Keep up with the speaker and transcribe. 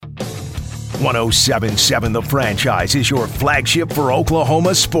107.7 The Franchise is your flagship for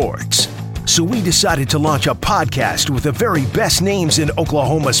Oklahoma sports. So we decided to launch a podcast with the very best names in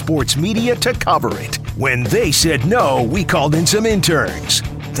Oklahoma sports media to cover it. When they said no, we called in some interns.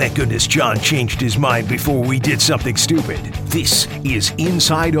 Thank goodness John changed his mind before we did something stupid. This is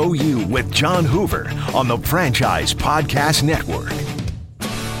Inside OU with John Hoover on the Franchise Podcast Network.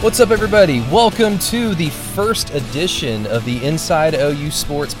 What's up, everybody? Welcome to the first edition of the Inside OU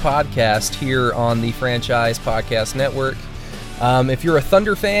Sports Podcast here on the Franchise Podcast Network. If you're a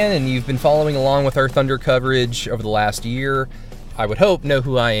Thunder fan and you've been following along with our Thunder coverage over the last year, I would hope know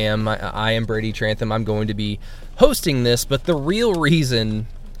who I am. I am Brady Trantham. I'm going to be hosting this, but the real reason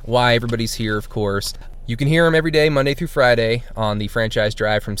why everybody's here, of course, you can hear him every day, Monday through Friday, on the Franchise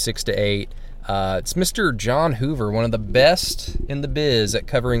Drive from 6 to 8. It's Mr. John Hoover, one of the best in the biz at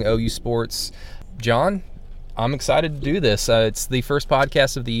covering OU sports. John, I'm excited to do this. It's the first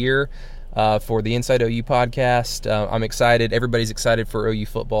podcast of the year for the Inside OU podcast. I'm excited. Everybody's excited for OU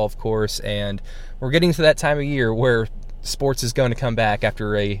football, of course, and we're getting to that time of year where sports is going to come back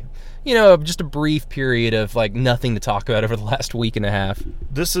after just a brief period of nothing to talk about over the last week and a half.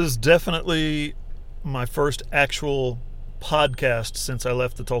 This is definitely my first actual podcast since I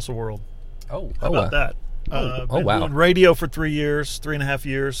left the Tulsa World. How about that? Been doing radio for 3.5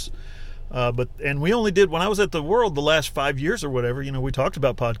 years. And we only did, when I was at the World the last 5 years or whatever, we talked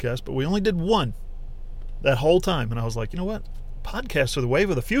about podcasts, but we only did one that whole time. And I was like, you know what? Podcasts are the wave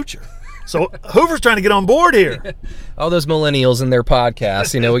of the future. So Hoover's trying to get on board here. All those millennials and their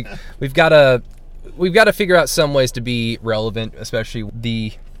podcasts, we've got to figure out some ways to be relevant, especially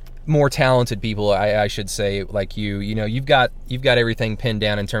the more talented people, I should say, like you. You've got everything pinned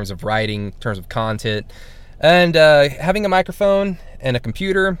down in terms of writing, in terms of content, and having a microphone and a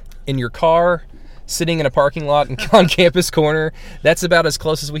computer in your car, sitting in a parking lot on Campus Corner. That's about as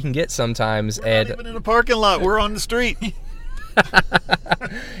close as we can get sometimes. We're not even in a parking lot. We're on the street.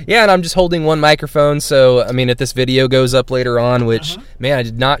 Yeah, and I'm just holding one microphone, so if this video goes up later on, which man, I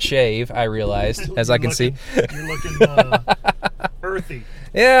did not shave, I realized, as I can see. You're looking earthy.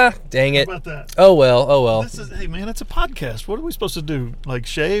 Yeah, dang it. How about that? Oh well. Hey man, it's a podcast. What are we supposed to do?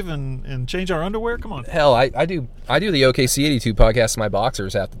 Shave and change our underwear? Come on. Hell, I do the OKC 82 podcast in my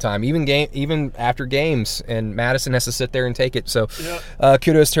boxers half the time, even after games, and Madison has to sit there and take it. So,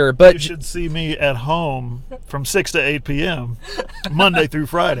 kudos to her. But you should see me at home from 6 to 8 p.m. Monday through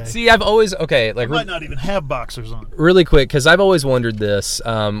Friday. See, I've always I might not even have boxers on. Really quick, because I've always wondered this.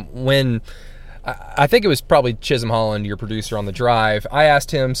 When I think it was probably Chisholm Holland, your producer on the drive, I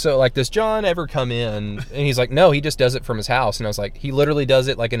asked him, so does John ever come in? And he's like, no, he just does it from his house. And I was like, he literally does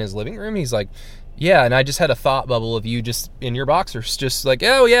it in his living room? He's like, yeah. And I just had a thought bubble of you just in your boxers, just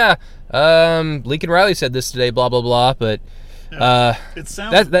oh yeah, Lincoln Riley said this today, blah blah blah. But it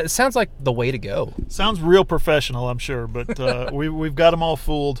sounds that sounds like the way to go. Sounds real professional, I'm sure, but we've got them all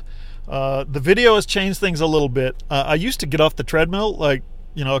fooled. The video has changed things a little bit. I used to get off the treadmill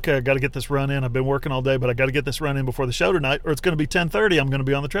okay, I got to get this run in. I've been working all day, but I got to get this run in before the show tonight, or it's going to be 10:30. I'm going to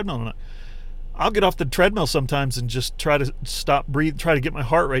be on the treadmill tonight. I'll get off the treadmill sometimes and just try to stop, breathe, try to get my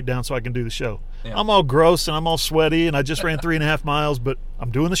heart rate down so I can do the show. Yeah. I'm all gross and I'm all sweaty, and I just ran 3.5 miles, but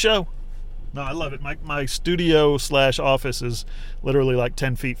I'm doing the show. No, I love it. My studio / office is literally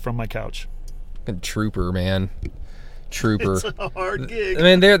 10 feet from my couch. Good trooper, man. Trooper. It's a hard gig.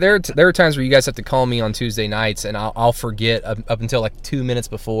 There are times where you guys have to call me on Tuesday nights, and I'll forget up until 2 minutes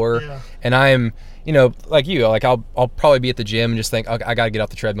before, and I am like you, I'll probably be at the gym and just think, I got to get off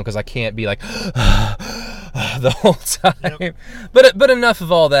the treadmill because I can't be the whole time. Yep. But enough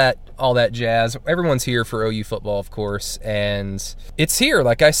of all that jazz. Everyone's here for OU football, of course, and it's here.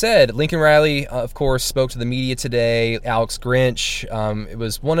 Like I said, Lincoln Riley, of course, spoke to the media today. Alex Grinch, it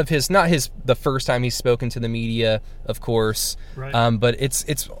was one of the first time he's spoken to the media, of course, right. But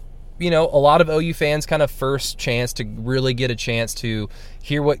it's a lot of OU fans' kind of first chance to really get a chance to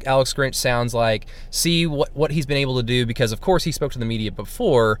hear what Alex Grinch sounds like, see what he's been able to do, because, of course, he spoke to the media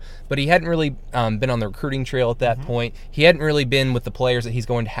before, but he hadn't really been on the recruiting trail at that point. He hadn't really been with the players that he's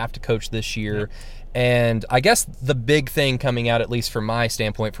going to have to coach this year. Yep. And I guess the big thing coming out, at least from my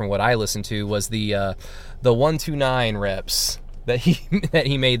standpoint, from what I listened to, was the 129 reps that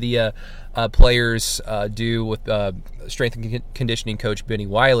he made the players do with strength and conditioning coach Benny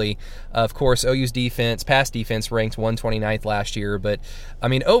Wiley. Of course, OU's pass defense ranked 129th last year, but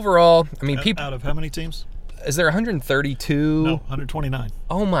overall, people out of how many teams? Is there 132? No, 129.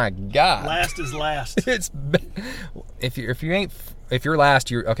 Oh my God! Last is last. If you're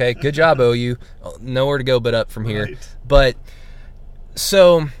last, you're okay. Good job, OU. Nowhere to go but up from here. Right. But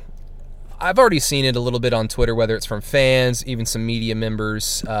so I've already seen it a little bit on Twitter, whether it's from fans, even some media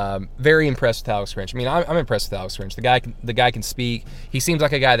members. Very impressed with Alex Grinch. I mean, I'm impressed with Alex Grinch. The guy can speak. He seems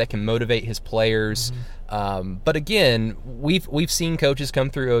like a guy that can motivate his players. But again, we've seen coaches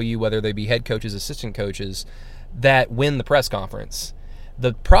come through OU, whether they be head coaches, assistant coaches, that win the press conference.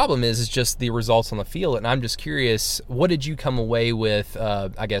 The problem is just the results on the field, and I'm just curious, what did you come away with,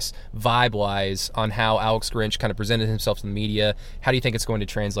 I guess, vibe-wise, on how Alex Grinch kind of presented himself to the media? How do you think it's going to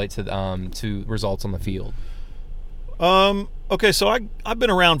translate to results on the field? Okay, so I've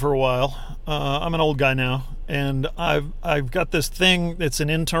been around for a while. I'm an old guy now, and I've got this thing. It's an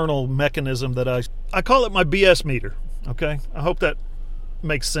internal mechanism that I call it my BS meter. Okay, I hope that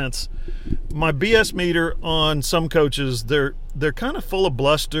makes sense. My BS meter on some coaches, they're kind of full of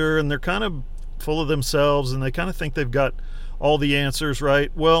bluster, and they're kind of full of themselves, and they kind of think they've got all the answers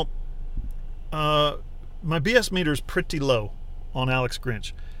right. Well, my BS meter is pretty low on Alex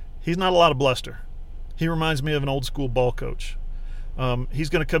Grinch. He's not a lot of bluster. He reminds me of an old school ball coach. He's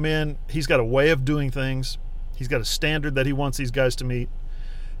going to come in. He's got a way of doing things. He's got a standard that he wants these guys to meet.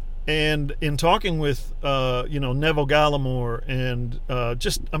 And in talking with, Neville Gallimore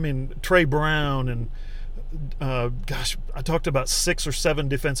and Trey Brown and, I talked to about 6 or 7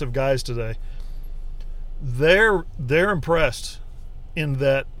 defensive guys today. They're impressed in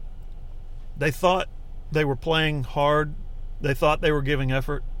that they thought they were playing hard. They thought they were giving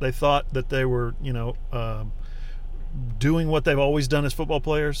effort. They thought that they were, doing what they've always done as football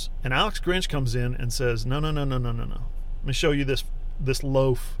players. And Alex Grinch comes in and says, no. Let me show you this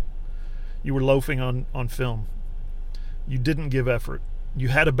loaf. You were loafing on film. You didn't give effort. You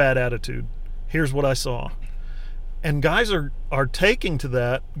had a bad attitude. Here's what I saw. And guys are taking to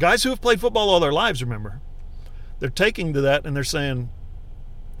that. Guys who have played football all their lives, remember. They're taking to that and they're saying,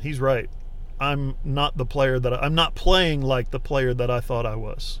 he's right. I'm not playing like the player that I thought I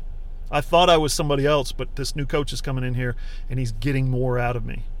was. I thought I was somebody else, but this new coach is coming in here and he's getting more out of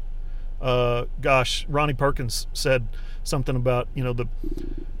me. Ronnie Perkins said something about,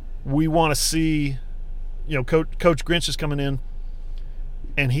 we want to see, Coach Grinch is coming in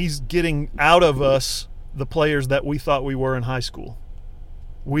and he's getting out of us the players that we thought we were in high school.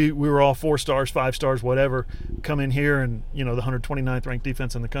 We were all 4 stars, 5 stars, whatever, come in here and, the 129th ranked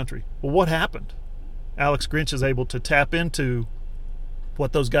defense in the country. Well, what happened? Alex Grinch is able to tap into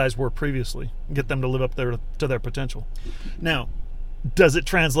what those guys were previously and get them to live up to their potential. Now, does it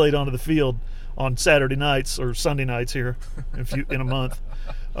translate onto the field on Saturday nights or Sunday nights here in a month?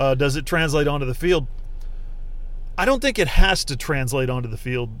 Does it translate onto the field? I don't think it has to translate onto the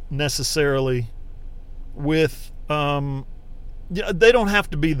field necessarily with they don't have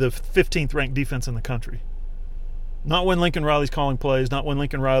to be the 15th ranked defense in the country. Not when Lincoln Riley's calling plays, not when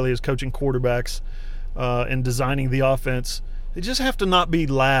Lincoln Riley is coaching quarterbacks and designing the offense. They just have to not be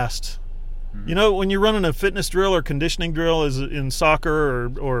last. When you're running a fitness drill or conditioning drill as in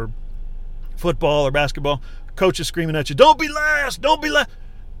soccer or football or basketball, coach is screaming at you, don't be last, don't be last.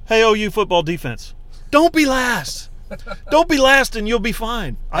 Hey, OU football defense, don't be last. Don't be last and you'll be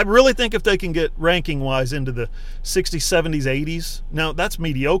fine. I really think if they can get ranking-wise into the 60s, 70s, 80s, now that's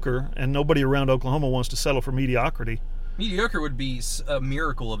mediocre, and nobody around Oklahoma wants to settle for mediocrity. Mediocre would be a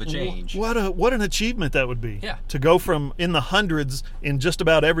miracle of a change. What an achievement that would be. Yeah. To go from in the hundreds in just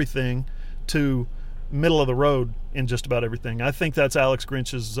about everything to middle of the road in just about everything. I think that's Alex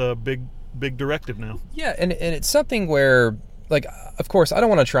Grinch's big directive now. Yeah, and it's something where, like, of course, I don't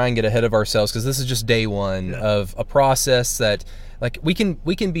want to try and get ahead of ourselves because this is just day one of a process that, like, we can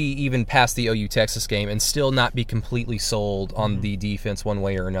be even past the OU Texas game and still not be completely sold on the defense one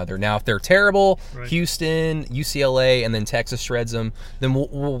way or another. Now, if they're terrible, right, Houston, UCLA, and then Texas shreds them, then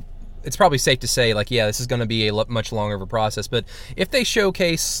we'll it's probably safe to say, like, yeah, this is going to be a much longer of a process. But if they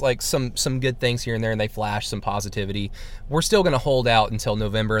showcase, like, some good things here and there and they flash some positivity, we're still going to hold out until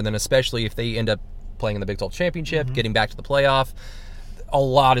November. And then especially if they end up playing in the Big 12 Championship, getting back to the playoff, a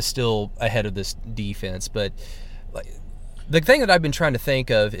lot is still ahead of this defense. But, like, the thing that I've been trying to think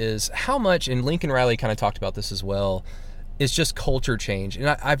of is how much, and Lincoln Riley kind of talked about this as well, is just culture change. And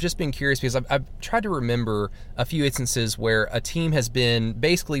I've just been curious because I've tried to remember a few instances where a team has been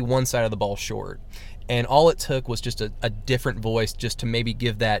basically one side of the ball short. And all it took was just a different voice just to maybe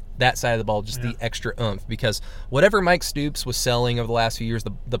give that side of the ball just the extra oomph. Because whatever Mike Stoops was selling over the last few years,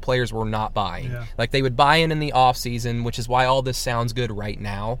 the players were not buying. Yeah. Like, they would buy in the offseason, which is why all this sounds good right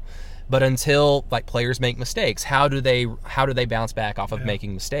now. But until, like, players make mistakes, how do they bounce back off of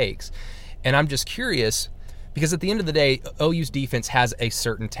making mistakes? And I'm just curious, because at the end of the day, OU's defense has a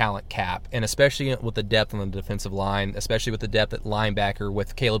certain talent cap, and especially with the depth on the defensive line, especially with the depth at linebacker,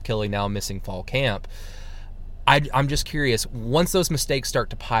 with Caleb Kelly now missing fall camp, I'm just curious, once those mistakes start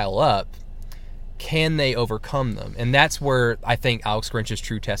to pile up, can they overcome them? And that's where I think Alex Grinch's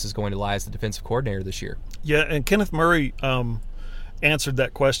true test is going to lie as the defensive coordinator this year. Yeah, and Kenneth Murray answered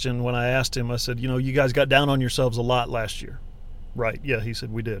that question when I asked him. I said, you guys got down on yourselves a lot last year. Right, yeah, he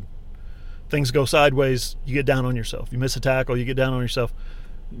said, we did. Things go sideways, you get down on yourself. You miss a tackle, you get down on yourself.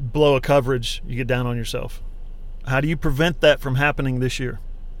 Blow a coverage, you get down on yourself. How do you prevent that from happening this year?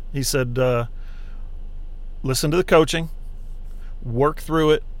 He said, listen to the coaching, work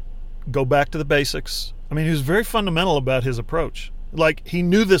through it, go back to the basics. I mean, he was very fundamental about his approach. Like, he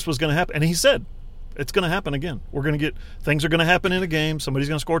knew this was going to happen. And he said, it's going to happen again. Things are going to happen in a game. Somebody's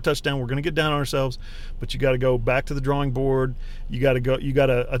going to score a touchdown. We're going to get down on ourselves. But you got to go back to the drawing board. You got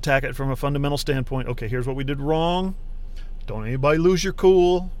to attack it from a fundamental standpoint. Okay, here's what we did wrong. Don't anybody lose your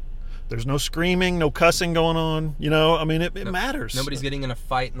cool. There's no screaming, no cussing going on. It matters. Nobody's getting in a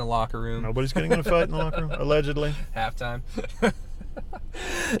fight in the locker room. Nobody's getting in a fight in the locker room, allegedly. Halftime.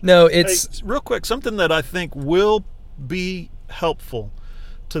 No, it's... Hey, real quick, something that I think will be helpful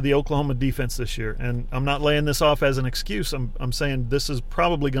to the Oklahoma defense this year, and I'm not laying this off as an excuse. I'm saying this is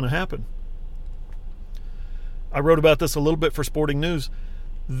probably going to happen. I wrote about this a little bit for Sporting News.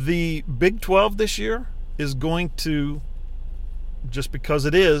 The Big 12 this year is going to, just because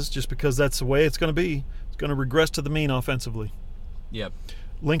that's the way it's going to be, it's going to regress to the mean offensively. Yep.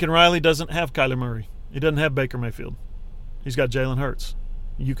 Lincoln Riley doesn't have Kyler Murray. He doesn't have Baker Mayfield. He's got Jalen Hurts.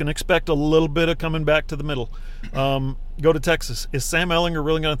 You can expect a little bit of coming back to the middle. Go to Texas. Is Sam Ehlinger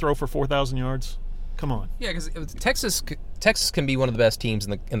really going to throw for 4,000 yards? Come on. Yeah, because Texas can be one of the best teams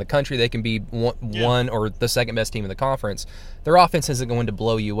in the country. They can be one or the second best team in the conference. Their offense isn't going to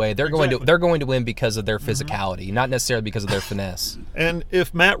blow you away. They're going to win because of their physicality, not necessarily because of their finesse. And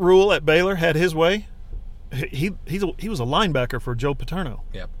if Matt Rule at Baylor had his way, he was a linebacker for Joe Paterno.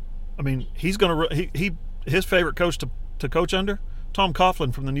 Yep. I mean, he's going to his favorite coach to coach under, Tom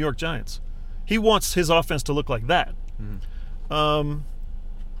Coughlin from the New York Giants. He wants his offense to look like that. Mm-hmm.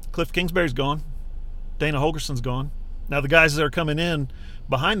 Cliff Kingsbury's gone. Dana Holgerson's gone. Now the guys that are coming in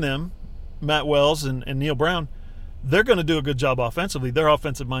behind them, Matt Wells and Neil Brown, they're going to do a good job offensively. They're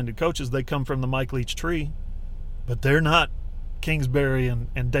offensive-minded coaches. They come from the Mike Leach tree, but they're not Kingsbury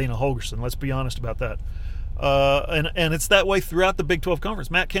and Dana Holgerson. Let's be honest about that. And it's that way throughout the Big 12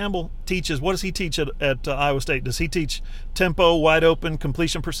 Conference. Matt Campbell teaches. What does he teach at Iowa State? Does he teach tempo, wide open,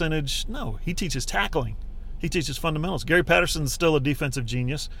 completion percentage? No, he teaches tackling. He teaches fundamentals. Gary Patterson's still a defensive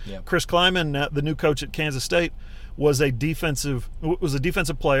genius. Yep. Chris Kleiman, the new coach at Kansas State, was a defensive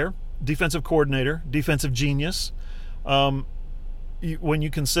player, defensive coordinator, defensive genius. When you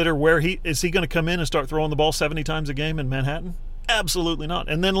consider where is he going to come in and start throwing the ball 70 times a game in Manhattan? Absolutely not.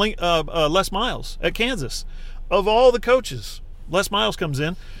 And then Les Miles at Kansas. Of all the coaches, Les Miles comes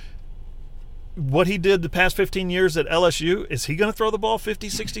in. What he did the past 15 years at LSU, is he going to throw the ball 50,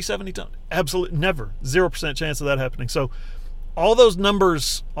 60, 70 times? Absolutely never. 0% chance of that happening. So all those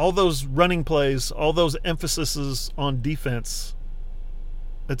numbers, all those running plays, all those emphases on defense,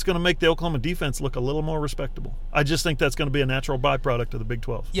 it's going to make the Oklahoma defense look a little more respectable. I just think that's going to be a natural byproduct of the Big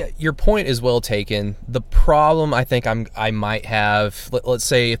 12. Yeah, your point is well taken. The problem I think I might have, let's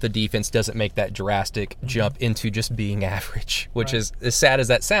say if the defense doesn't make that drastic jump into just being average, which is as sad as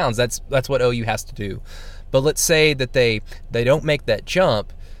that sounds, that's what OU has to do. But let's say that they don't make that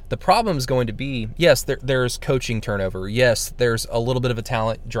jump. The problem is going to be, yes, there's coaching turnover. Yes, there's a little bit of a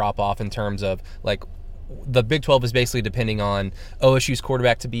talent drop-off in terms of, like, the Big 12 is basically depending on OSU's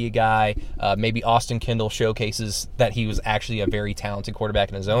quarterback to be a guy. Maybe Austin Kendall showcases that he was actually a very talented quarterback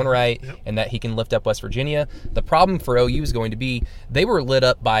in his own right, and that he can lift up West Virginia. The problem for OU is going to be they were lit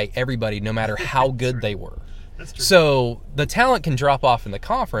up by everybody no matter how good they were. So the talent can drop off in the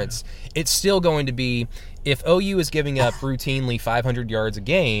conference. It's still going to be, if OU is giving up routinely 500 yards a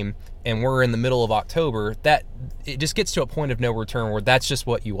game and we're in the middle of October, that it just gets to a point of no return where that's just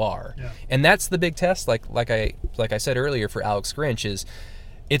what you are. Yeah. And that's the big test, like I said earlier for Alex Grinch, is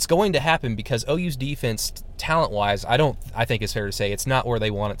it's going to happen because OU's defense, talent-wise, I think it's fair to say it's not where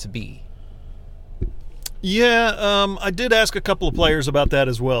they want it to be. Yeah, I did ask a couple of players about that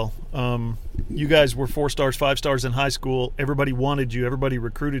as well. You guys were 4 stars, 5 stars in high school. Everybody wanted you. Everybody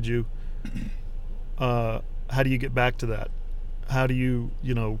recruited you. How do you get back to that? How do you,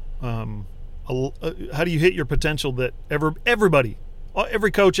 how do you hit your potential that everybody, every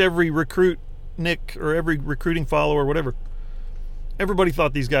coach, every recruit, Nick, or every recruiting follower, whatever, everybody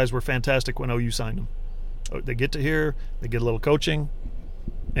thought these guys were fantastic when OU signed them. They get to here, they get a little coaching,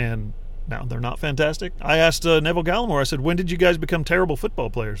 and now they're not fantastic. I asked Neville Gallimore, I said, when did you guys become terrible football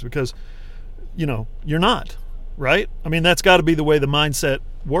players? Because, you're not, right? I mean, that's got to be the way the mindset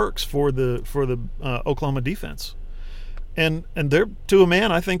works for the Oklahoma defense. And they're, to a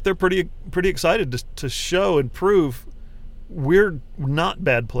man, I think they're pretty excited to show and prove we're not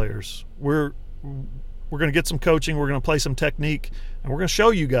bad players. We're going to get some coaching, we're going to play some technique, and we're going to show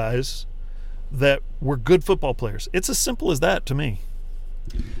you guys that we're good football players. It's as simple as that to me.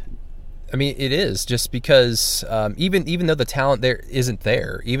 I mean, it is, just because even though the talent there isn't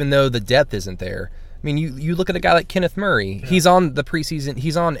there, even though the depth isn't there. I mean, you look at a guy like Kenneth Murray. Yeah. He's on the preseason.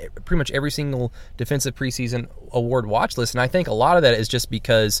 He's on pretty much every single defensive preseason award watch list, and I think a lot of that is just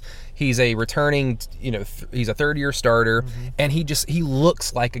because he's a returning. He's a third-year starter, and he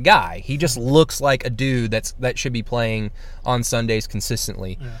looks like a guy. He just looks like a dude that should be playing on Sundays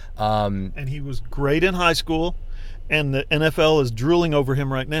consistently. Yeah. And he was great in high school, and the NFL is drooling over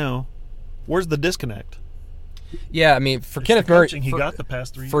him right now. Where's the disconnect? Yeah, I mean, for Kenneth Murray, he got the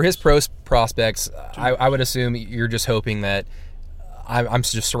past 3 years. For his prospects, I would assume you're just hoping that I'm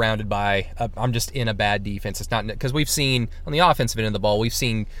just surrounded by. I'm just in a bad defense. It's not because we've seen on the offensive end of the ball, we've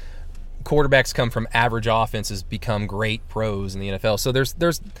seen quarterbacks come from average offenses become great pros in the NFL. So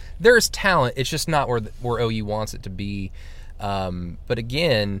there's talent. It's just not where OU wants it to be. But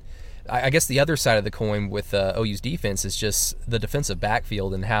again, I guess the other side of the coin with OU's defense is just the defensive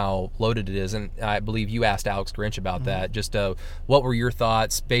backfield and how loaded it is. And I believe you asked Alex Grinch about that. Just what were your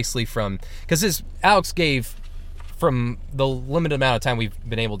thoughts basically because Alex gave, from the limited amount of time we've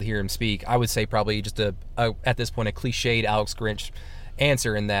been able to hear him speak, I would say probably just at this point a cliched Alex Grinch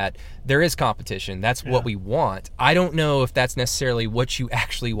answer in that there is competition. That's what we want. I don't know if that's necessarily what you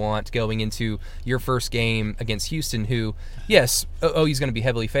actually want going into your first game against Houston, who, yes, OU's going to be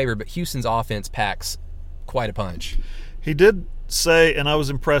heavily favored, but Houston's offense packs quite a punch. He did say, and I was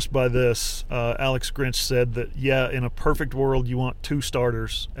impressed by this, Alex Grinch said that, in a perfect world you want 2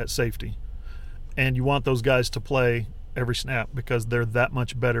 starters at safety, and you want those guys to play every snap because they're that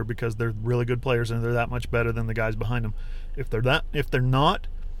much better, because they're really good players and they're that much better than the guys behind them. If they're not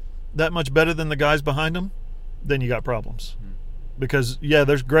that much better than the guys behind them, then you got problems. Because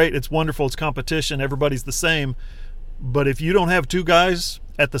there's great, it's wonderful, it's competition, everybody's the same, but if you don't have 2 guys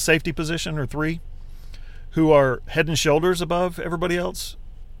at the safety position or 3 who are head and shoulders above everybody else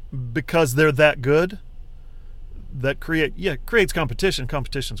because they're that good, that creates competition.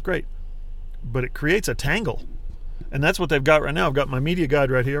 Competition's great, but it creates a tangle. And that's what they've got right now. I've got my media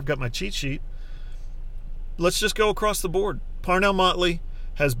guide right here. I've got my cheat sheet. Let's just go across the board. Parnell Motley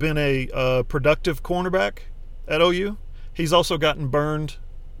has been a productive cornerback at OU. He's also gotten burned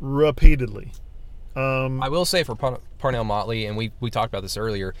repeatedly. I will say for Parnell Motley, and we talked about this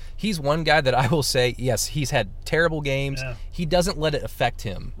earlier, he's one guy that I will say, yes, he's had terrible games. Yeah. He doesn't let it affect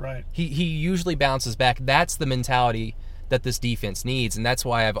him. Right. He usually bounces back. That's the mentality that this defense needs, and that's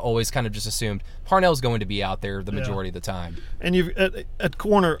why I've always kind of just assumed Parnell's going to be out there the majority of the time. And you've at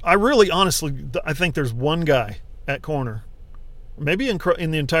corner, I think there's one guy at corner, maybe in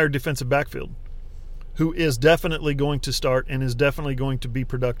the entire defensive backfield, who is definitely going to start and is definitely going to be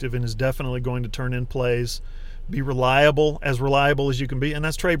productive and is definitely going to turn in plays, be reliable as you can be, and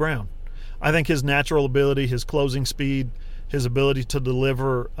that's Trey Brown. I think his natural ability, his closing speed, his ability to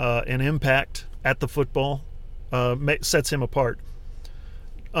deliver an impact at the football sets him apart.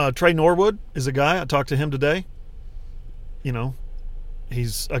 Trey Norwood is a guy, I talked to him today.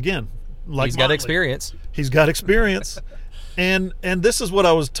 He's, again, like he's got experience. He's got experience. and this is what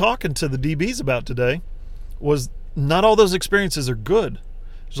I was talking to the DBs about today, was not all those experiences are good.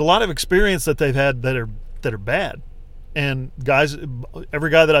 There's a lot of experience that they've had that are bad. And guys,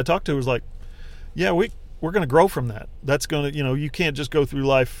 every guy that I talked to was like, we're going to grow from that. That's going to, you can't just go through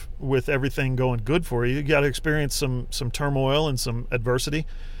life with everything going good for you. You got to experience some turmoil and some adversity.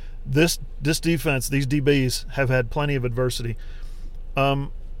 This defense, these DBs have had plenty of adversity.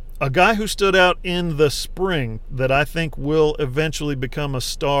 A guy who stood out in the spring that I think will eventually become a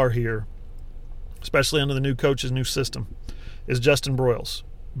star here, especially under the new coach's new system, is Justin Broyles.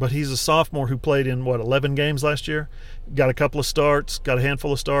 But he's a sophomore who played in, 11 games last year? Got a couple of starts, got a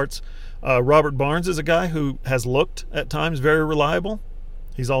handful of starts. Robert Barnes is a guy who has looked at times very reliable.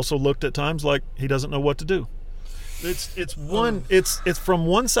 He's also looked at times like he doesn't know what to do. It's from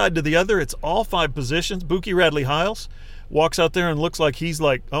one side to the other. It's all 5 positions. Buki Radley-Hiles walks out there and looks like he's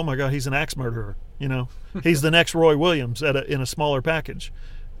like, oh my God, he's an axe murderer. He's the next Roy Williams in a smaller package.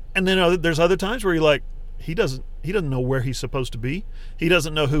 And then there's other times where you're like, he doesn't know where he's supposed to be. He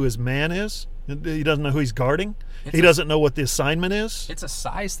doesn't know who his man is. He doesn't know who he's guarding. He doesn't know what the assignment is. It's a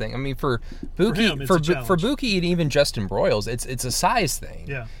size thing. I mean, for Buki, for Buki and even Justin Broyles, it's a size thing.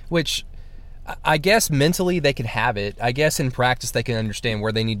 Yeah. Which I guess mentally they can have it. I guess in practice they can understand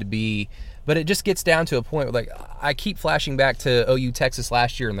where they need to be. But it just gets down to a point where, like, I keep flashing back to OU Texas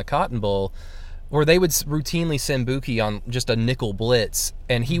last year in the Cotton Bowl. where they would routinely send Buki on just a nickel blitz,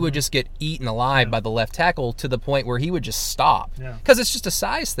 and he would just get eaten alive by the left tackle to the point where he would just stop. Because it's just a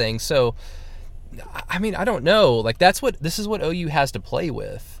size thing. So, I mean, I don't know. Like, this is what OU has to play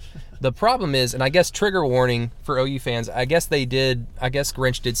with. The problem is, and I guess trigger warning for OU fans, I guess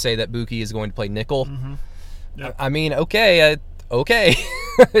Grinch did say that Buki is going to play nickel. Yep. I mean, okay.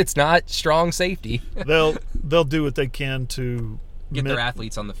 It's not strong safety. They'll do what they can to get their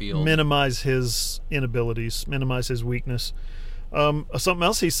athletes on the field, minimize his inabilities, minimize his weakness. Something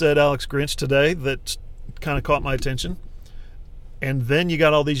else he said, Alex Grinch, today that kind of caught my attention. And then you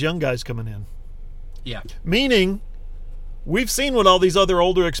got all these young guys coming in. Yeah. Meaning, we've seen what all these other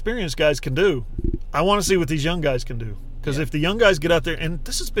older experienced guys can do. I want to see what these young guys can do. Because if the young guys get out there, and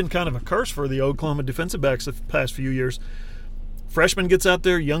this has been kind of a curse for the Oklahoma defensive backs the past few years. Freshman gets out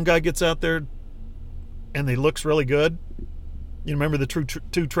there, young guy gets out there, and he looks really good. You remember the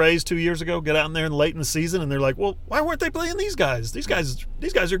two Treys 2 years ago? Get out in there and late in the season, and they're like, well, why weren't they playing these guys? These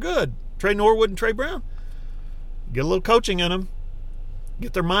guys are good. Trey Norwood and Trey Brown. Get a little coaching in them.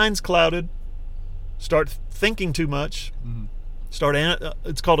 Get their minds clouded. Start thinking too much. It's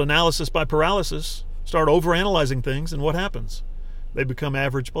called analysis by paralysis. Start overanalyzing things, and what happens? They become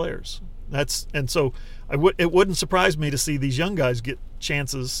average players. So it wouldn't surprise me to see these young guys get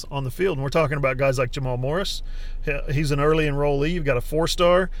chances on the field. And we're talking about guys like Jamal Morris. He's an early enrollee. You've got a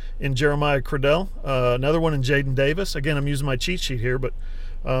 4-star in Jeremiah Cradell, another one in Jaden Davis. Again, I'm using my cheat sheet here, but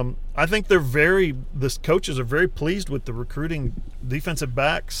I think the coaches are very pleased with the recruiting defensive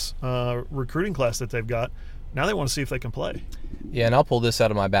backs recruiting class that they've got. Now they want to see if they can play. Yeah, and I'll pull this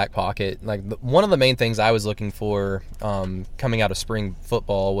out of my back pocket. Like one of the main things I was looking for coming out of spring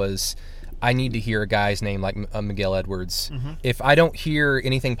football was I need to hear a guy's name like Miguel Edwards. If I don't hear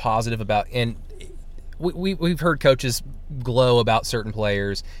anything positive about, and we've heard coaches glow about certain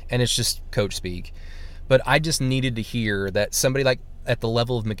players, and it's just coach speak. But I just needed to hear that somebody like at the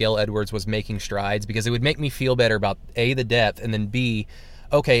level of Miguel Edwards was making strides, because it would make me feel better about A, the depth, and then B,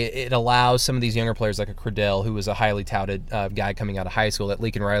 okay, it allows some of these younger players like a Cradell, who was a highly touted guy coming out of high school that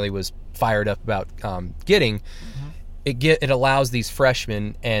Lincoln Riley was fired up about getting. It allows these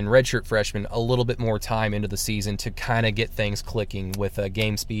freshmen and redshirt freshmen a little bit more time into the season to kind of get things clicking with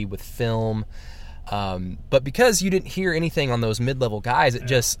game speed, with film. But because you didn't hear anything on those mid-level guys, it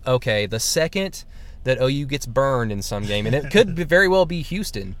just, okay, the second that OU gets burned in some game, and it could very well be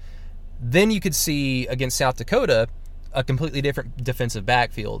Houston, then you could see against South Dakota a completely different defensive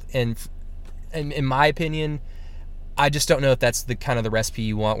backfield. And in my opinion, I just don't know if that's the kind of the recipe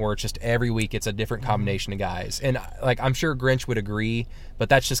you want, where it's just every week it's a different combination of guys. And like, I'm sure Grinch would agree, but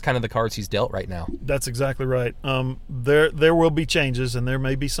that's just kind of the cards he's dealt right now. That's exactly right. There will be changes, and there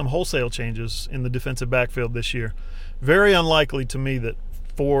may be some wholesale changes in the defensive backfield this year. Very unlikely to me that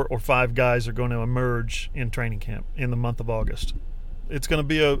 4 or 5 guys are going to emerge in training camp in the month of August. It's going to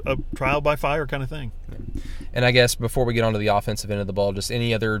be a trial by fire kind of thing. And I guess before we get on to the offensive end of the ball, just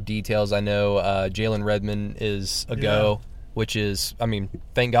any other details. I know Jalen Redmond is a go, which is, I mean,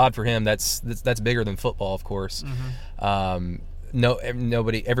 thank God for him. That's bigger than football, of course.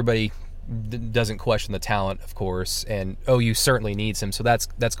 Everybody doesn't question the talent, of course, and OU certainly needs him. So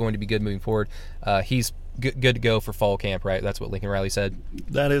that's going to be good moving forward. He's good to go for fall camp, right? That's what Lincoln Riley said.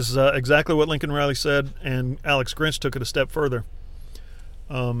 That is exactly what Lincoln Riley said, and Alex Grinch took it a step further.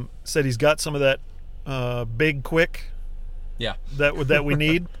 Said he's got some of that big, quick that we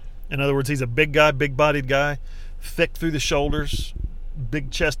need. In other words, he's a big guy, big-bodied guy, thick through the shoulders,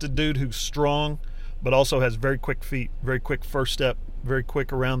 big-chested dude who's strong, but also has very quick feet, very quick first step, very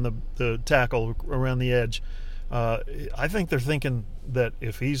quick around the tackle, around the edge. I think they're thinking that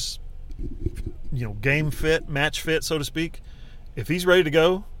if he's game fit, match fit, so to speak, if he's ready to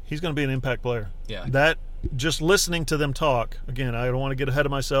go, he's going to be an impact player. Yeah. That, just listening to them talk, again, I don't want to get ahead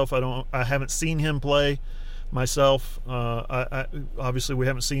of myself. I haven't seen him play myself. Obviously we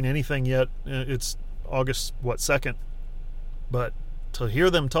haven't seen anything yet. It's August 2nd, but to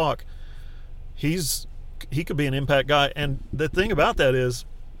hear them talk, he could be an impact guy. And the thing about that is,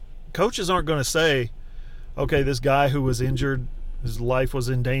 coaches aren't going to say, okay, this guy who was injured, his life was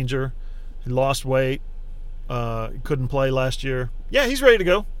in danger, he lost weight, couldn't play last year, yeah, he's ready to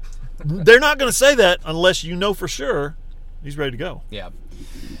go. They're not going to say that unless you know for sure he's ready to go. Yeah,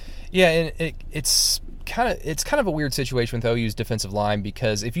 and it's kind of a weird situation with OU's defensive line,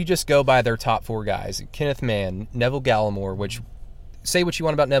 because if you just go by their top 4 guys, Kenneth Mann, Neville Gallimore, which, say what you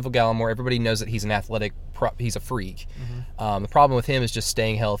want about Neville Gallimore, everybody knows that he's an athletic, he's a freak. The problem with him is just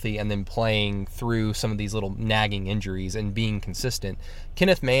staying healthy and then playing through some of these little nagging injuries and being consistent.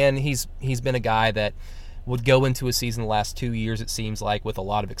 Kenneth Mann, he's been a guy that would go into a season the last 2 years, it seems like, with a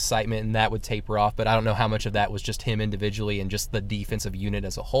lot of excitement, and that would taper off. But I don't know how much of that was just him individually and just the defensive unit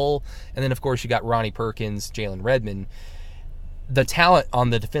as a whole. And then, of course, you got Ronnie Perkins, Jalen Redmond. The talent on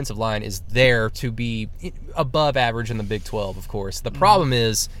the defensive line is there to be above average in the Big 12, of course. The problem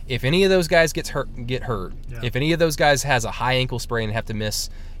is if any of those guys get hurt, if any of those guys has a high ankle sprain and have to miss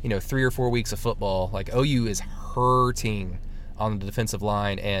 3 or 4 weeks of football, like OU is hurting on the defensive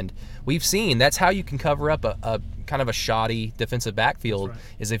line, and we've seen that's how you can cover up a kind of a shoddy defensive backfield,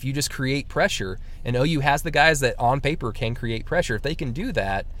 is if you just create pressure, and OU has the guys that on paper can create pressure. If they can do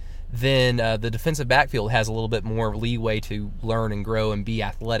that, then the defensive backfield has a little bit more leeway to learn and grow and be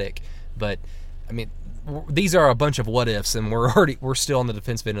athletic. But I mean, these are a bunch of what ifs, and we're still on the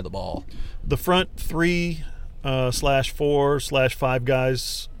defensive end of the ball. The front 3/4/5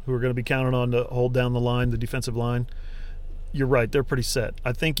 guys who are going to be counted on to hold down the line, the defensive line, you're right, they're pretty set.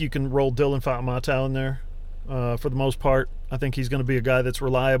 I think you can roll Dylan Fa'amata in there for the most part. I think he's going to be a guy that's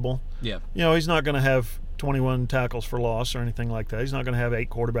reliable. Yeah. He's not going to have 21 tackles for loss or anything like that. He's not going to have 8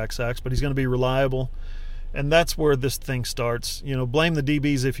 quarterback sacks, but he's going to be reliable. And that's where this thing starts. Blame the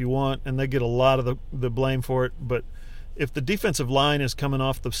DBs if you want, and they get a lot of the blame for it. But if the defensive line is coming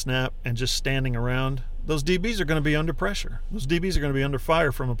off the snap and just standing around, those DBs are going to be under pressure. Those DBs are going to be under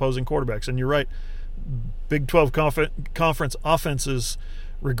fire from opposing quarterbacks. And you're right, Big 12 conference offenses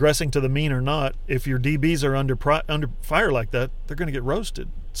regressing to the mean or not, if your DBs are under fire like that, they're going to get roasted.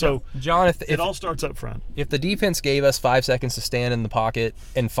 So, John, if it all starts up front. If the defense gave us 5 seconds to stand in the pocket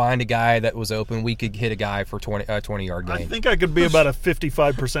and find a guy that was open, we could hit a guy for 20-yard gain. I think I could be about a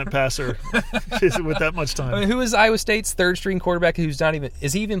 55% passer with that much time. I mean, who is Iowa State's third-string quarterback who's not even –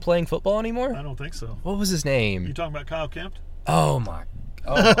 is he even playing football anymore? I don't think so. What was his name? You talking about Kyle Kempt? Oh, my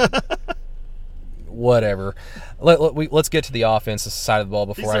God. Whatever. Let's get to the offensive side of the ball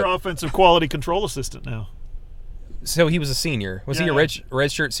before He's their offensive quality control assistant now. So he was a senior. Was he a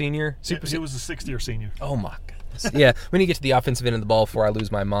redshirt senior? He was a sixth-year senior. Oh, my goodness. Yeah, we need to get to the offensive end of the ball before I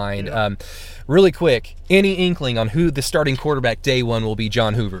lose my mind. Yeah. Really quick, any inkling on who the starting quarterback day one will be?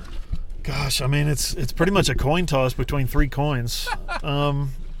 John Hoover. Gosh, I mean, it's pretty much a coin toss between 3 coins.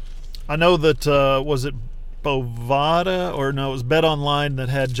 I know that, was it Bovada, or no, it was Bet Online that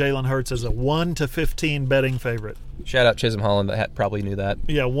had Jalen Hurts as a 1-15 betting favorite. Shout out Chisholm Holland that probably knew that.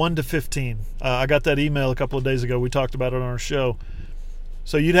 Yeah, 1-15. I got that email a couple of days ago. We talked about it on our show.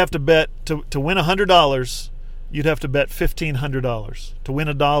 So you'd have to bet to win $100. You'd have to bet $1,500. To win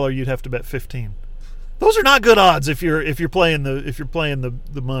 $1, you'd have to bet $15. Those are not good odds if you're playing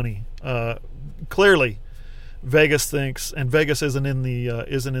the money. Clearly, Vegas thinks, and Vegas isn't in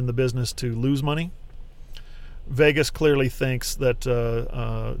the business to lose money. Vegas clearly thinks that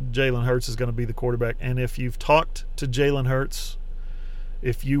Jalen Hurts is going to be the quarterback. And if you've talked to Jalen Hurts,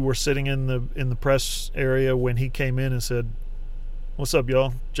 if you were sitting in the press area when he came in and said, "What's up,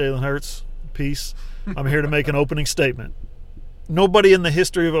 y'all? Jalen Hurts, peace. I'm here to make an opening statement." Nobody in the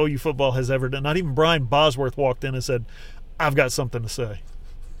history of OU football has ever done. Not even Brian Bosworth walked in and said, "I've got something to say."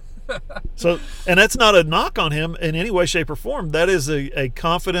 So, and that's not a knock on him in any way, shape, or form. That is a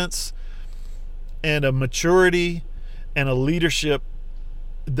confidence and a maturity and a leadership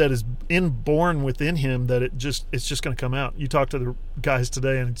that is inborn within him, that it's just going to come out. You talk to the guys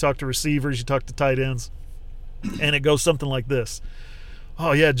today, and you talk to receivers, you talk to tight ends, and it goes something like this.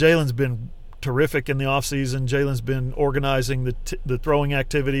 Oh, yeah, Jalen's been terrific in the offseason. Jalen's been organizing the throwing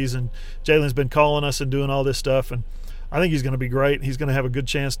activities, and Jalen's been calling us and doing all this stuff, and I think he's going to be great. He's going to have a good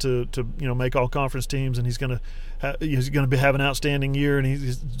chance to make all conference teams, and he's going to have an outstanding year. And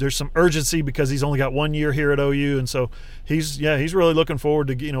there's some urgency because he's only got 1 year here at OU, and so he's really looking forward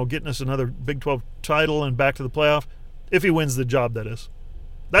to getting us another Big 12 title and back to the playoff if he wins the job. That is,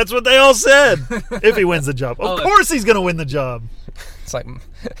 that's what they all said. If he wins the job, of course he's going to win the job.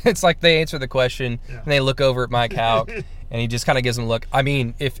 It's like they answer the question and they look over at Mike Houck and he just kind of gives them a look. I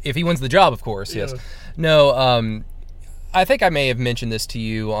mean, if he wins the job, of course, yes. No. I think I may have mentioned this to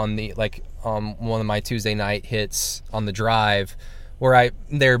you on one of my Tuesday night hits on the drive, where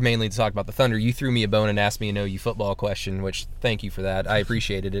they're mainly to talk about the Thunder. You threw me a bone and asked me an OU football question, which thank you for that. I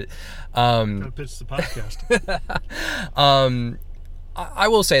appreciated it. Gotta pitch the podcast. I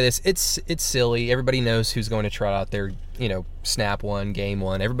will say this: it's silly. Everybody knows who's going to trot out there. Snap one, game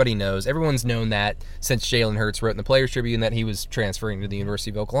one. Everybody knows. Everyone's known that since Jalen Hurts wrote in the Players Tribune that he was transferring to the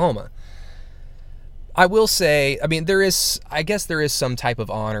University of Oklahoma. I will say, I mean, there is some type of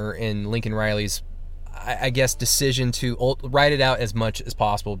honor in Lincoln Riley's, I guess, decision to write it out as much as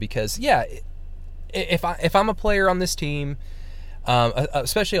possible, because, yeah, if I'm a player on this team,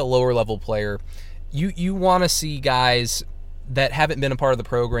 especially a lower level player, you want to see guys that haven't been a part of the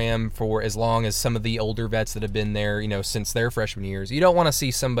program for as long as some of the older vets that have been there, since their freshman years. You don't want to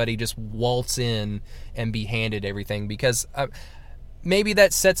see somebody just waltz in and be handed everything, because maybe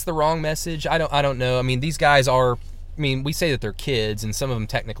that sets the wrong message. I don't know. I mean, these guys are, we say that they're kids, and some of them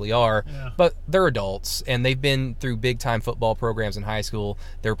technically are, but they're adults, and they've been through big-time football programs in high school.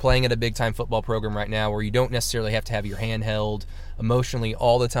 They're playing at a big-time football program right now where you don't necessarily have to have your hand held emotionally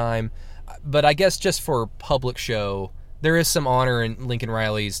all the time. But I guess just for public show, there is some honor in Lincoln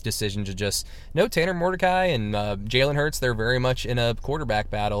Riley's decision to just, no, Tanner Mordecai and Jalen Hurts, they're very much in a quarterback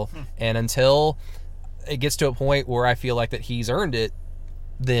battle. And until it gets to a point where I feel like that he's earned it,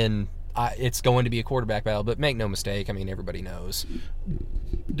 then it's going to be a quarterback battle. But make no mistake, everybody knows.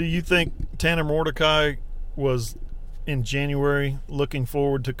 Do you think Tanner Mordecai was, in January, looking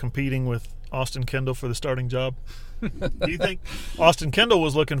forward to competing with Austin Kendall for the starting job? Do you think Austin Kendall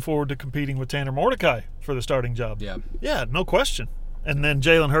was looking forward to competing with Tanner Mordecai for the starting job? Yeah. Yeah, no question. And then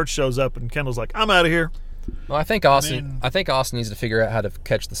Jalen Hurts shows up, and Kendall's like, I'm out of here. Well, I think Austin needs to figure out how to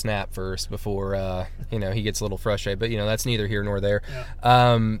catch the snap first before he gets a little frustrated. But that's neither here nor there.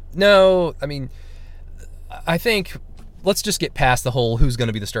 Yeah. No, I think let's just get past the whole who's going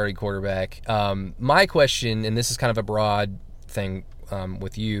to be the starting quarterback. My question, and this is kind of a broad thing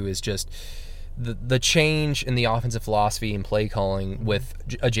with you, is just the change in the offensive philosophy and play calling with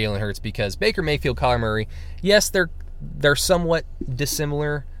a Jalen Hurts, because Baker Mayfield, Kyler Murray, yes, they're somewhat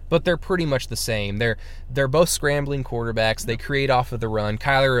dissimilar, but they're pretty much the same. They're both scrambling quarterbacks. They create off of the run.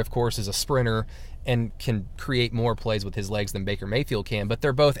 Kyler, of course, is a sprinter and can create more plays with his legs than Baker Mayfield can, but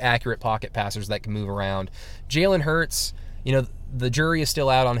they're both accurate pocket passers that can move around. Jalen Hurts, the jury is still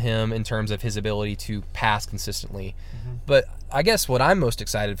out on him in terms of his ability to pass consistently. Mm-hmm. But I guess what I'm most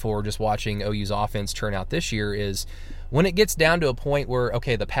excited for just watching OU's offense turn out this year is when it gets down to a point where,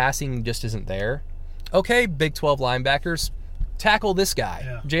 okay, the passing just isn't there. Okay, Big 12 linebackers, tackle this guy.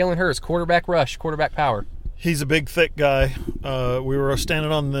 Yeah. Jalen Hurts, quarterback rush, quarterback power. He's a big, thick guy. We were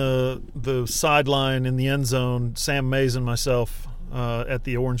standing on the sideline in the end zone, Sam Mays and myself, at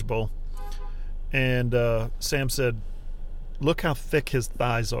the Orange Bowl. And Sam said, look how thick his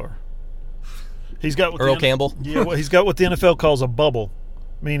thighs are. He's got what Earl Campbell. Yeah, well, he's got what the NFL calls a bubble,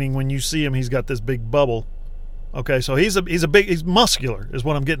 meaning when you see him, he's got this big bubble. Okay, so he's muscular, is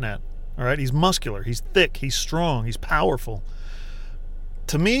what I'm getting at. All right, he's muscular, he's thick, he's strong, he's powerful.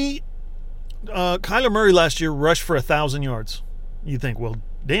 To me, Kyler Murray last year rushed for 1,000 yards. You think, well,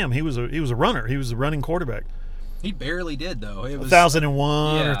 damn, he was a runner. He was a running quarterback. He barely did, though. It was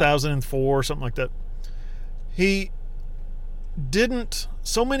 1,001 or 1,004 or something like that. He didn't.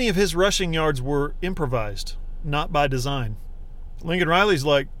 So many of his rushing yards were improvised, not by design. Lincoln Riley's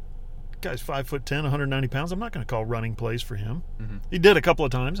like, guy's 5'10", 190 pounds. I'm not going to call running plays for him. Mm-hmm. He did a couple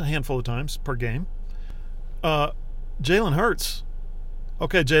of times, a handful of times per game. Jalen Hurts.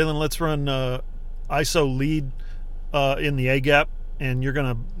 Okay, Jalen, let's run ISO lead in the A-gap, and you're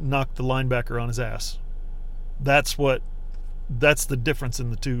going to knock the linebacker on his ass. That's the difference in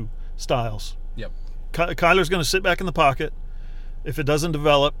the two styles. Yep. Kyler's going to sit back in the pocket. If it doesn't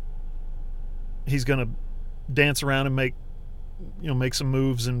develop, he's going to dance around and make some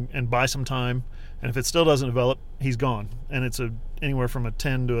moves and buy some time. And if it still doesn't develop, he's gone. And it's anywhere from a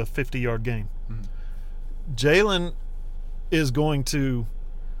 10 to a 50-yard gain. Mm-hmm. Jalen is going to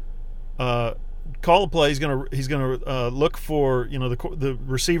call a play. He's going to look for the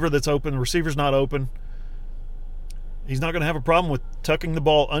receiver that's open. The receiver's not open. He's not going to have a problem with tucking the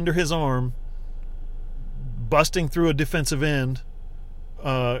ball under his arm, busting through a defensive end,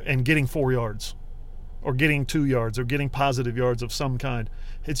 and getting 4 yards, or getting 2 yards, or getting positive yards of some kind.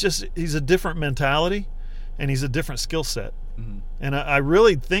 It's just he's a different mentality, and he's a different skill set. Mm-hmm. And I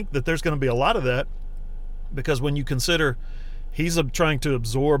really think that there's going to be a lot of that, because when you consider he's trying to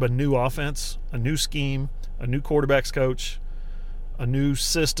absorb a new offense, a new scheme, a new quarterback's coach, a new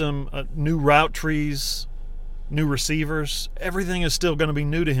system, new route trees, new receivers, everything is still going to be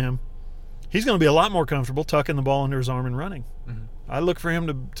new to him. He's going to be a lot more comfortable tucking the ball under his arm and running. Mm-hmm. I look for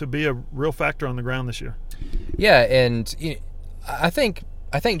him to be a real factor on the ground this year. Yeah, and I think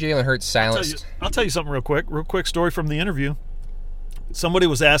Jalen Hurts silenced. I'll tell you something real quick story from the interview. Somebody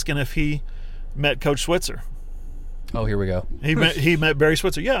was asking if he met Coach Switzer. Oh, here we go. He met Barry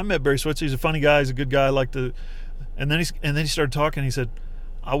Switzer. Yeah, I met Barry Switzer. He's a funny guy. He's a good guy. And then he started talking. He said,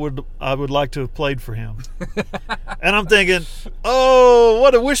 I would like to have played for him. And I'm thinking, oh,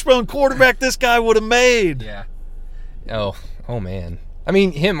 what a wishbone quarterback this guy would have made. Yeah. Oh man. I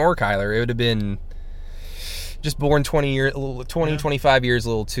mean, him or Kyler, it would have been just born 25 years a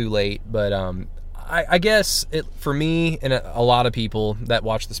little too late. But I guess for me and a lot of people that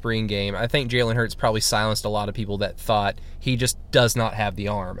watched the spring game, I think Jalen Hurts probably silenced a lot of people that thought he just does not have the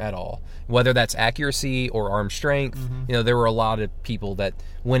arm at all. Whether that's accuracy or arm strength, there were a lot of people that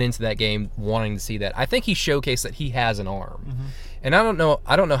went into that game wanting to see that. I think he showcased that he has an arm. And I don't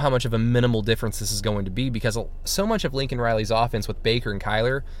know how much of a minimal difference this is going to be, because so much of Lincoln Riley's offense with Baker and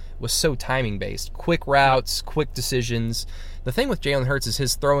Kyler was so timing based. Quick routes, quick decisions. The thing with Jalen Hurts is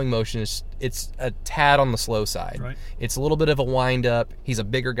his throwing motion it's a tad on the slow side. Right. It's a little bit of a wind up. He's a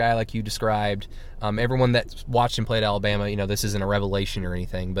bigger guy like you described. Everyone that watched him play at Alabama, this isn't a revelation or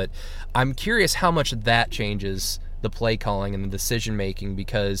anything, but I'm curious how much that changes the play calling and the decision making,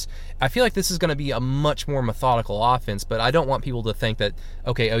 because I feel like this is going to be a much more methodical offense, but I don't want people to think that,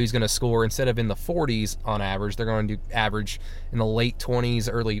 he's going to score instead of in the 40s on average, they're going to average in the late 20s,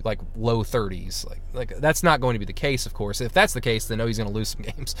 early low 30s. Like that's not going to be the case, of course. If that's the case, then he's going to lose some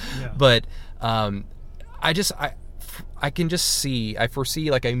games. Yeah. But I can just see, I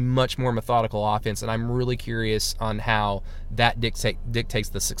foresee like a much more methodical offense, and I'm really curious on how that dictates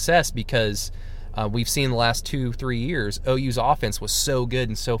the success, because we've seen the last 2-3 years, OU's offense was so good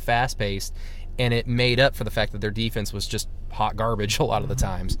and so fast-paced, and it made up for the fact that their defense was just hot garbage a lot of the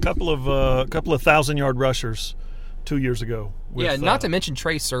times. Couple of 1,000-yard rushers 2 years ago. Not to mention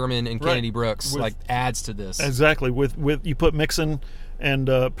Trey Sermon and Kennedy Brooks adds to this. Exactly. With you put Mixon and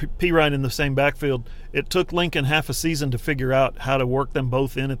Pirine in the same backfield. It took Lincoln half a season to figure out how to work them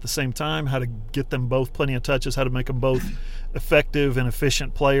both in at the same time, how to get them both plenty of touches, how to make them both effective and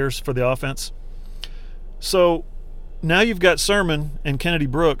efficient players for the offense. So now you've got Sermon and Kennedy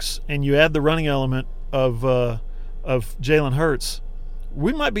Brooks, and you add the running element of Jalen Hurts.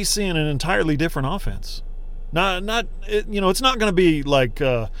 We might be seeing an entirely different offense. It's not going to be like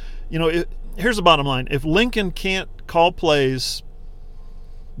here's the bottom line: if Lincoln can't call plays,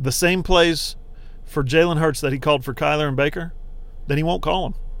 the same plays for Jalen Hurts that he called for Kyler and Baker, then he won't call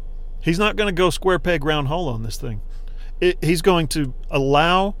them. He's not going to go square peg round hole on this thing. He's going to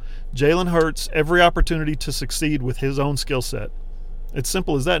allow Jalen Hurts every opportunity to succeed with his own skill set. It's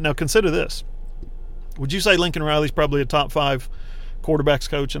simple as that. Now consider this. Would you say Lincoln Riley's probably a top 5 quarterbacks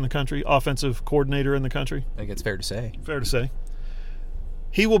coach in the country, offensive coordinator in the country? I think it's fair to say. Fair to say.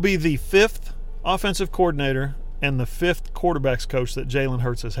 He will be the 5th offensive coordinator and the 5th quarterbacks coach that Jalen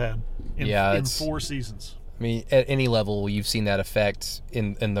Hurts has had in 4 seasons. I mean, at any level, you've seen that effect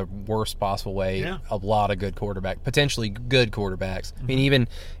in the worst possible way. Yeah. A lot of potentially good quarterbacks. I mean, even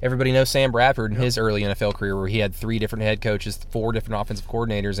everybody knows Sam Bradford in his early NFL career, where he had 3 different head coaches, 4 different offensive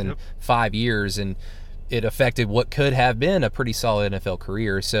coordinators in 5 years, and it affected what could have been a pretty solid NFL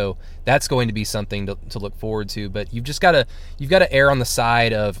career. So that's going to be something to look forward to. But you've got to err on the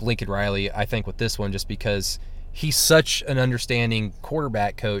side of Lincoln Riley, I think, with this one, just because he's such an understanding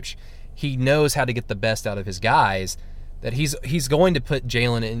quarterback coach. He knows how to get the best out of his guys, that he's going to put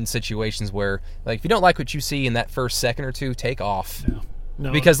Jalen in situations where, like, if you don't like what you see in that first second or two, take off. Yeah.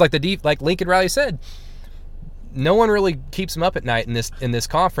 No. Because like Lincoln Riley said, no one really keeps him up at night in this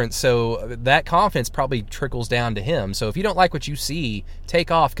conference, so that confidence probably trickles down to him. So if you don't like what you see,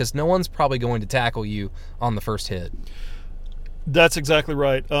 take off, because no one's probably going to tackle you on the first hit. That's exactly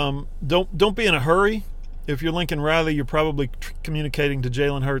right. Don't be in a hurry. If you're Lincoln Riley, you're probably communicating to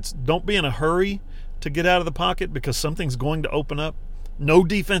Jalen Hurts, don't be in a hurry to get out of the pocket, because something's going to open up. No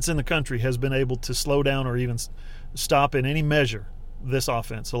defense in the country has been able to slow down or even stop in any measure this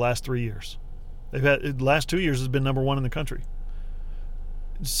offense the last 3 years. The last 2 years has been number 1 in the country.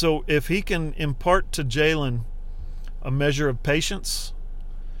 So if he can impart to Jalen a measure of patience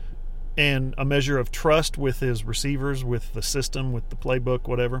and a measure of trust with his receivers, with the system, with the playbook,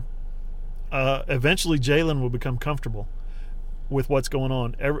 whatever, eventually Jalen will become comfortable with what's going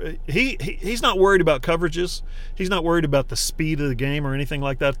on. He's not worried about coverages. He's not worried about the speed of the game or anything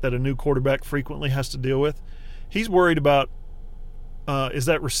like that a new quarterback frequently has to deal with. He's worried about is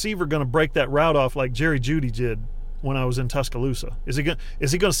that receiver going to break that route off like Jerry Jeudy did when I was in Tuscaloosa? Is he going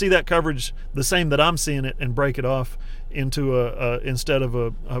to see that coverage the same that I'm seeing it and break it off into instead of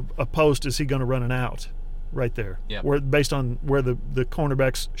a post? Is he going to run an out right there? Yep. Based on where the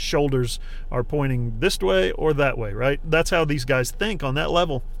cornerback's shoulders are pointing this way or that way, right? That's how these guys think on that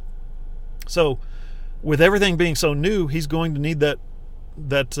level. So with everything being so new, he's going to need that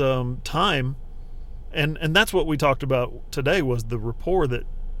time. And that's what we talked about today, was the rapport that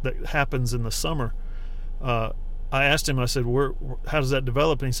happens in the summer. I asked him, I said, how does that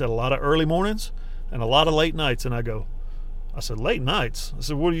develop? And he said, a lot of early mornings and a lot of late nights. And I said, late nights? I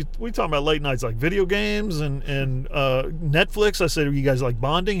said, what are you talking about late nights? Like video games and Netflix? I said, are you guys like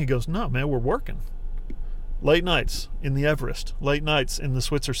bonding? He goes, no, man, we're working. Late nights in the Everest. Late nights in the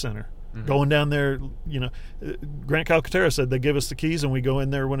Switzer Center. Going down there, Grant Calcaterra said they give us the keys and we go in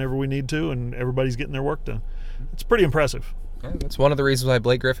there whenever we need to, and everybody's getting their work done. It's pretty impressive. Yeah, that's one of the reasons why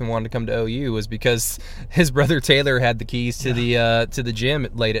Blake Griffin wanted to come to OU, was because his brother Taylor had the keys to the gym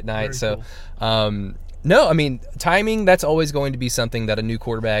late at night. Very cool. No, I mean, timing, that's always going to be something that a new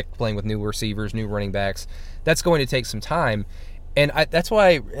quarterback playing with new receivers, new running backs, that's going to take some time. And that's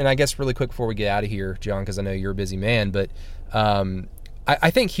why, and I guess really quick before we get out of here, John, because I know you're a busy man, but I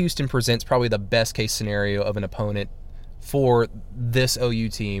think Houston presents probably the best case scenario of an opponent for this OU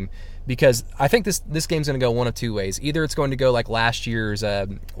team, because I think this game's going to go one of two ways. Either it's going to go like last year's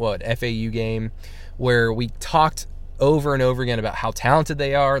FAU game, where we talked over and over again about how talented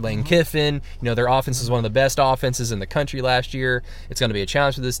they are. Lane Kiffin, their offense is one of the best offenses in the country last year. It's going to be a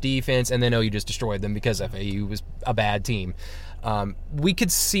challenge for this defense, and then OU just destroyed them because FAU was a bad team. We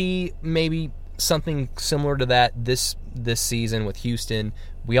could see maybe something similar to that this season with Houston.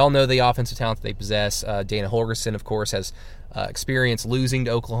 We all know the offensive talent that they possess. Dana Holgorsen, of course, has experience losing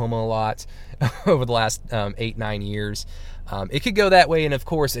to Oklahoma a lot over the last 8-9 years. It could go that way, and of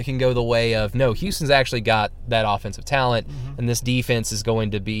course it can go the way of, no, Houston's actually got that offensive talent, and this defense is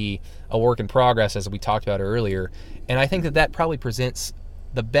going to be a work in progress, as we talked about earlier. And I think that probably presents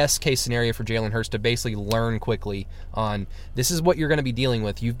the best case scenario for Jalen Hurts to basically learn quickly on, this is what you're going to be dealing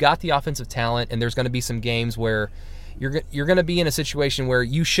with. You've got the offensive talent, and there's going to be some games where you're going to be in a situation where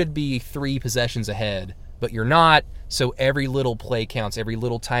you should be 3 possessions ahead, but you're not. So every little play counts, every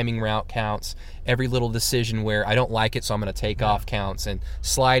little timing route counts, every little decision where I don't like it, so I'm going to take off counts, and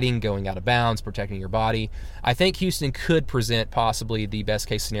sliding, going out of bounds, protecting your body. I think Houston could present possibly the best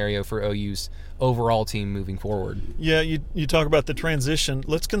case scenario for OU's overall team moving forward. Yeah, you talk about the transition.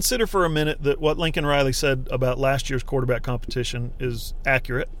 Let's consider for a minute that what Lincoln Riley said about last year's quarterback competition is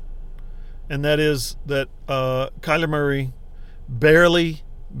accurate, and that is that Kyler Murray barely,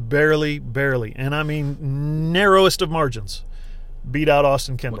 and I mean narrowest of margins, beat out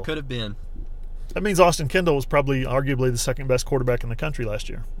Austin Kendall. What could have been. That means Austin Kendall was probably arguably the second best quarterback in the country last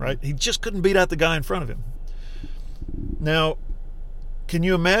year, right? He just couldn't beat out the guy in front of him. Now, can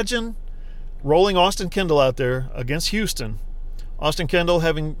you imagine rolling Austin Kendall out there against Houston? Austin Kendall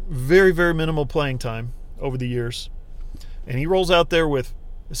having very, very minimal playing time over the years, and he rolls out there with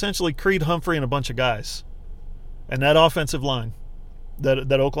essentially Creed Humphrey and a bunch of guys, and that offensive line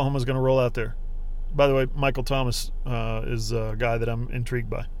that Oklahoma's going to roll out there. By the way, Michael Thomas is a guy that I'm intrigued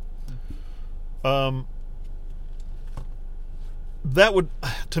by. That would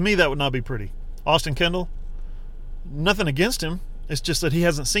not be pretty. Austin Kendall, nothing against him. It's just that he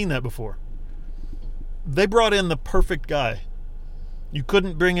hasn't seen that before. They brought in the perfect guy. You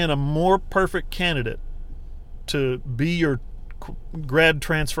couldn't bring in a more perfect candidate to be your grad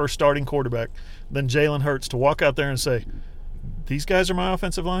transfer starting quarterback than Jalen Hurts, to walk out there and say, these guys are my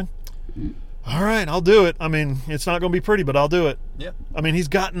offensive line? All right, I'll do it. I mean, it's not going to be pretty, but I'll do it. Yeah. I mean, he's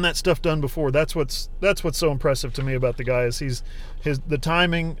gotten that stuff done before. That's what's so impressive to me about the guy, is the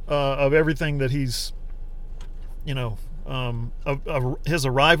timing of everything that he's, of his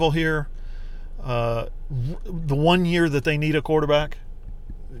arrival here, the 1 year that they need a quarterback,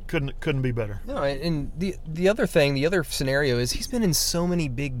 couldn't be better. No, and the other scenario is he's been in so many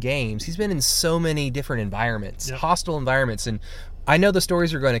big games. He's been in so many different environments, hostile environments, and I know the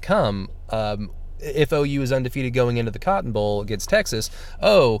stories are going to come. If OU is undefeated going into the Cotton Bowl against Texas,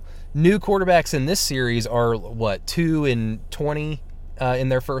 new quarterbacks in this series are 2-20 in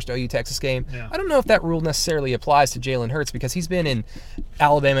their first OU Texas game. Yeah. I don't know if that rule necessarily applies to Jalen Hurts, because he's been in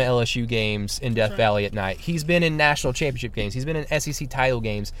Alabama LSU games in Death Valley at night. He's been in national championship games. He's been in SEC title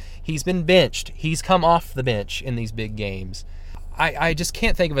games. He's been benched. He's come off the bench in these big games. I just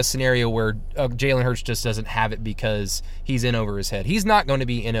can't think of a scenario where Jalen Hurts just doesn't have it because he's in over his head. He's not going to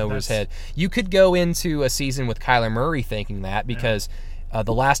be in over his head. You could go into a season with Kyler Murray thinking that, because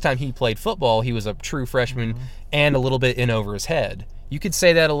the last time he played football, he was a true freshman and a little bit in over his head. You could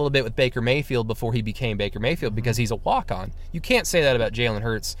say that a little bit with Baker Mayfield before he became Baker Mayfield, because he's a walk-on. You can't say that about Jalen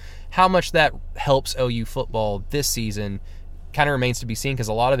Hurts. How much that helps OU football this season kind of remains to be seen, because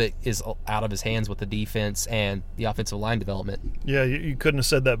a lot of it is out of his hands with the defense and the offensive line development. Yeah, you couldn't have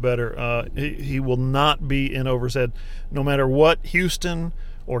said that better. He will not be in over his head. No matter what Houston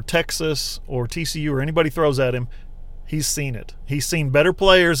or Texas or TCU or anybody throws at him, he's seen it. He's seen better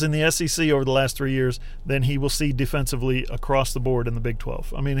players in the SEC over the last 3 years than he will see defensively across the board in the Big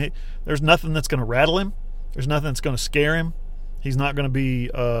 12. I mean, there's nothing that's going to rattle him. There's nothing that's going to scare him. He's not going to be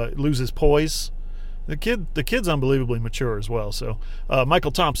lose his poise. The kid's unbelievably mature as well. So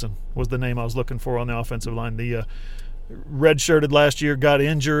Michael Thompson was the name I was looking for on the offensive line. The red-shirted last year, got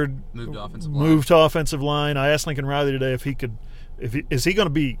injured, moved to offensive line. I asked Lincoln Riley today if he could is he going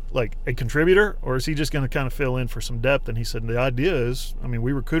to be like a contributor, or is he just going to kind of fill in for some depth? And he said the idea is, I mean,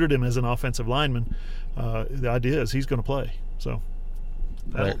 we recruited him as an offensive lineman. The idea is he's going to play. So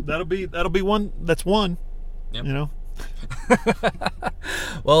that'll be one. That's one. Yep. You know.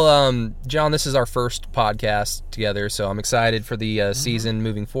 Well, John, this is our first podcast together, so I'm excited for the season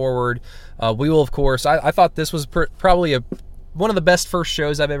moving forward. We will, of course, I thought this was probably one of the best first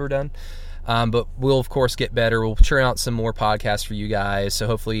shows I've ever done, but we'll, of course, get better. We'll churn out some more podcasts for you guys, so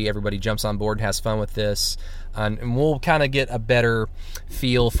hopefully everybody jumps on board and has fun with this. And we'll kind of get a better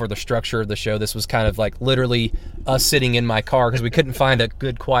feel for the structure of the show. This was kind of like literally us sitting in my car because we couldn't find a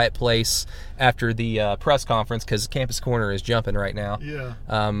good quiet place after the press conference because Campus Corner is jumping right now. Yeah.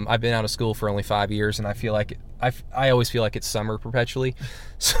 I've been out of school for only 5 years, and I feel like I always feel like it's summer perpetually.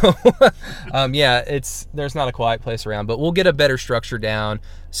 So, yeah, there's not a quiet place around, but we'll get a better structure down.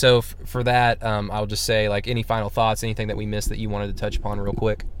 So for that, I'll just say, like, any final thoughts, anything that we missed that you wanted to touch upon real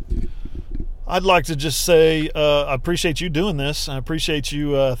quick? I'd like to just say I appreciate you doing this. I appreciate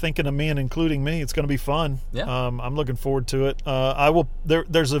you thinking of me and including me. It's going to be fun. Yeah. I'm looking forward to it. I will.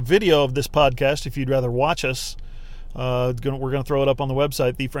 There's a video of this podcast if you'd rather watch us. We're going to throw it up on the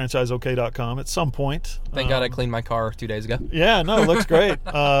website, thefranchiseok.com, at some point. Thank God I cleaned my car 2 days ago. Yeah, no, it looks great.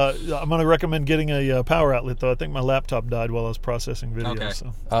 I'm going to recommend getting a power outlet, though. I think my laptop died while I was processing video. Okay.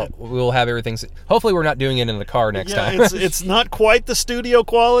 So. We'll have everything. Hopefully, we're not doing it in the car next time. It's not quite the studio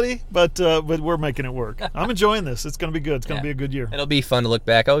quality, but we're making it work. I'm enjoying this. It's going to be good. It's going to be a good year. It'll be fun to look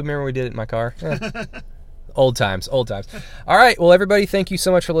back. Oh, remember we did it in my car? Yeah. Old times. All right. Well, everybody, thank you so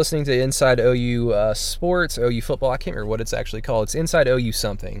much for listening to Inside OU Sports, OU Football. I can't remember what it's actually called. It's Inside OU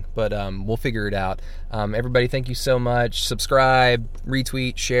something, but we'll figure it out. Everybody, thank you so much. Subscribe,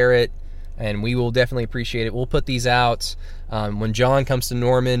 retweet, share it, and we will definitely appreciate it. We'll put these out when John comes to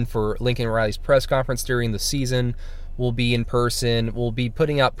Norman for Lincoln Riley's press conference during the season. We'll be in person. We'll be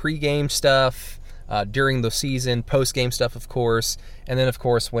putting out pregame stuff during the season, postgame stuff, of course, and then, of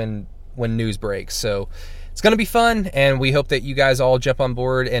course, when news breaks. So it's going to be fun, and we hope that you guys all jump on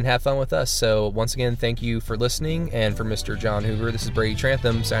board and have fun with us. So once again, thank you for listening, and for Mr. John Hoover, this is Brady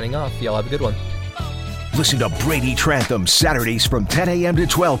Trantham signing off. Y'all have a good one. Listen to Brady Trantham Saturdays from 10 a.m. to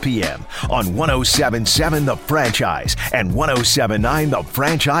 12 p.m. on 107.7 The Franchise and 107.9 The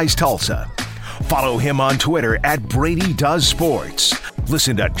Franchise Tulsa. Follow him on Twitter at Brady Does Sports.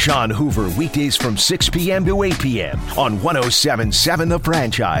 Listen to John Hoover weekdays from 6 p.m. to 8 p.m. on 107.7 The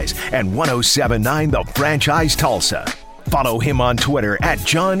Franchise and 107.9 The Franchise Tulsa. Follow him on Twitter at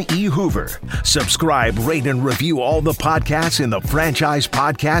John E. Hoover. Subscribe, rate, and review all the podcasts in the Franchise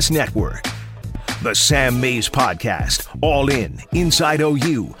Podcast Network. The Sam Mays Podcast, All In, Inside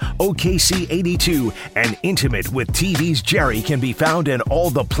OU, OKC 82, and Intimate with TV's Jerry can be found in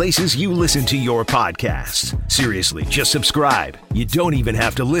all the places you listen to your podcasts. Seriously, just subscribe. You don't even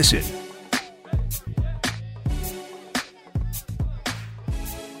have to listen.